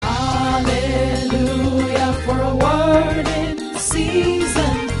Hallelujah for a word in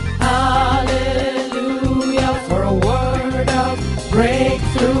season. Hallelujah for a word of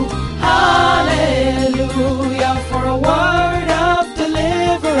breakthrough. Hallelujah for a word of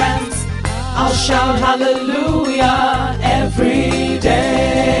deliverance. I'll shout hallelujah every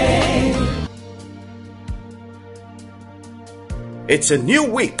day. It's a new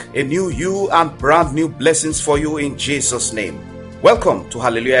week, a new you, and brand new blessings for you in Jesus' name. Welcome to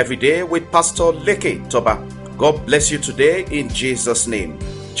Hallelujah Every Day with Pastor Leke Toba. God bless you today in Jesus' name.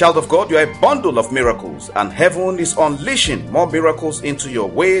 Child of God, you are a bundle of miracles, and heaven is unleashing more miracles into your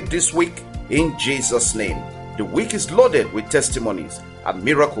way this week in Jesus' name. The week is loaded with testimonies and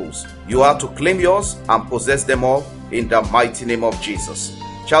miracles. You are to claim yours and possess them all in the mighty name of Jesus.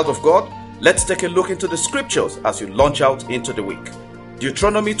 Child of God, let's take a look into the scriptures as you launch out into the week.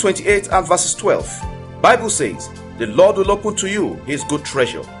 Deuteronomy 28 and verses 12. Bible says, "The Lord will open to you his good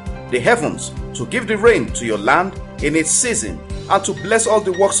treasure, the heavens, to give the rain to your land in its season, and to bless all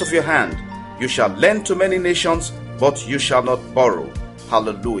the works of your hand. You shall lend to many nations, but you shall not borrow."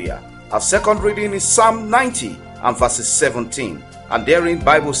 Hallelujah. Our second reading is Psalm 90 and verses 17. And therein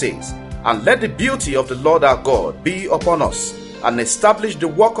Bible says, "And let the beauty of the Lord our God be upon us, and establish the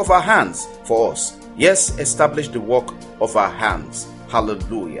work of our hands for us." Yes, establish the work of our hands.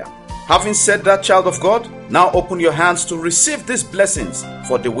 Hallelujah. Having said that, child of God, now open your hands to receive these blessings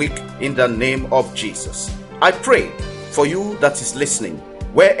for the week in the name of Jesus. I pray for you that is listening.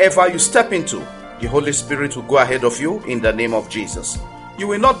 Wherever you step into, the Holy Spirit will go ahead of you in the name of Jesus. You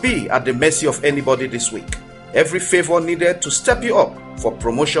will not be at the mercy of anybody this week. Every favor needed to step you up for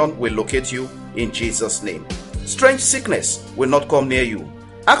promotion will locate you in Jesus' name. Strange sickness will not come near you.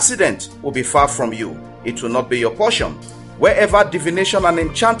 Accident will be far from you. It will not be your portion. Wherever divination and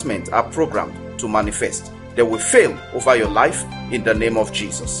enchantment are programmed to manifest, they will fail over your life in the name of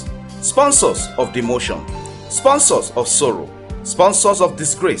Jesus. Sponsors of demotion, sponsors of sorrow, sponsors of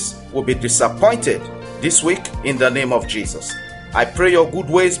disgrace will be disappointed this week in the name of Jesus. I pray your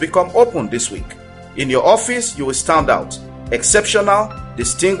good ways become open this week. In your office, you will stand out, exceptional,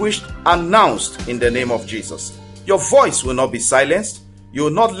 distinguished, announced in the name of Jesus. Your voice will not be silenced. You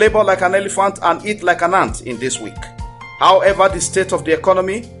will not labor like an elephant and eat like an ant in this week. However the state of the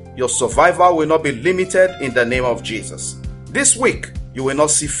economy, your survival will not be limited in the name of Jesus. This week, you will not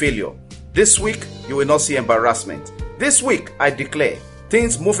see failure. This week, you will not see embarrassment. This week, I declare,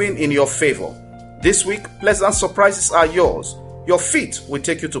 things moving in your favor. This week, pleasant surprises are yours. Your feet will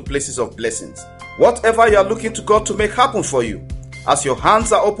take you to places of blessings. Whatever you are looking to God to make happen for you, as your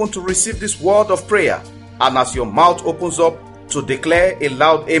hands are open to receive this word of prayer, and as your mouth opens up to declare a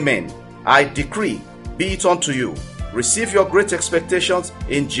loud amen, I decree, be it unto you. Receive your great expectations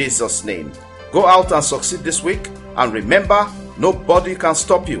in Jesus' name. Go out and succeed this week, and remember, nobody can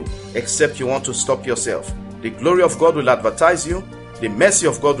stop you except you want to stop yourself. The glory of God will advertise you, the mercy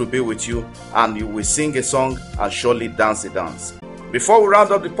of God will be with you, and you will sing a song and surely dance a dance. Before we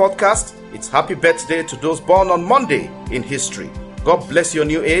round up the podcast, it's happy birthday to those born on Monday in history. God bless your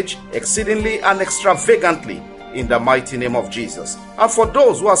new age exceedingly and extravagantly in the mighty name of Jesus. And for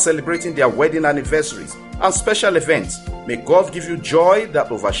those who are celebrating their wedding anniversaries and special events, may God give you joy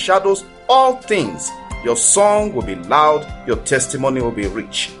that overshadows all things. Your song will be loud, your testimony will be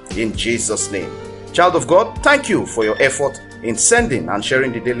rich in Jesus' name. Child of God, thank you for your effort in sending and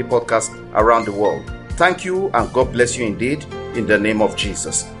sharing the daily podcast around the world. Thank you, and God bless you indeed in the name of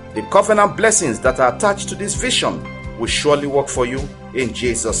Jesus. The covenant blessings that are attached to this vision will surely work for you in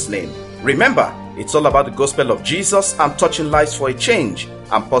Jesus' name. Remember, it's all about the gospel of Jesus and touching lives for a change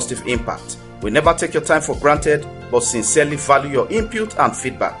and positive impact. We never take your time for granted, but sincerely value your input and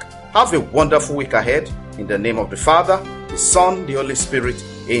feedback. Have a wonderful week ahead in the name of the Father, the Son, the Holy Spirit.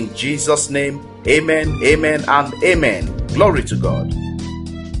 In Jesus' name, amen, amen, and amen. Glory to God.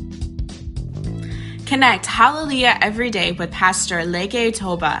 Connect Hallelujah Every Day with Pastor Leke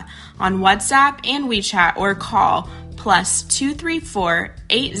Toba on WhatsApp and WeChat, or call +234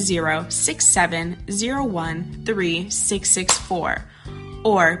 8067 013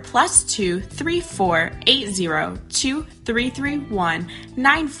 or +234 802331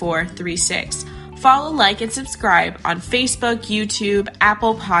 9436. Follow, like, and subscribe on Facebook, YouTube,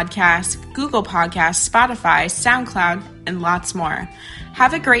 Apple Podcasts, Google Podcasts, Spotify, SoundCloud, and lots more.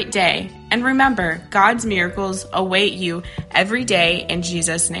 Have a great day, and remember, God's miracles await you every day in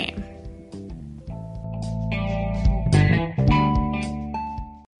Jesus' name.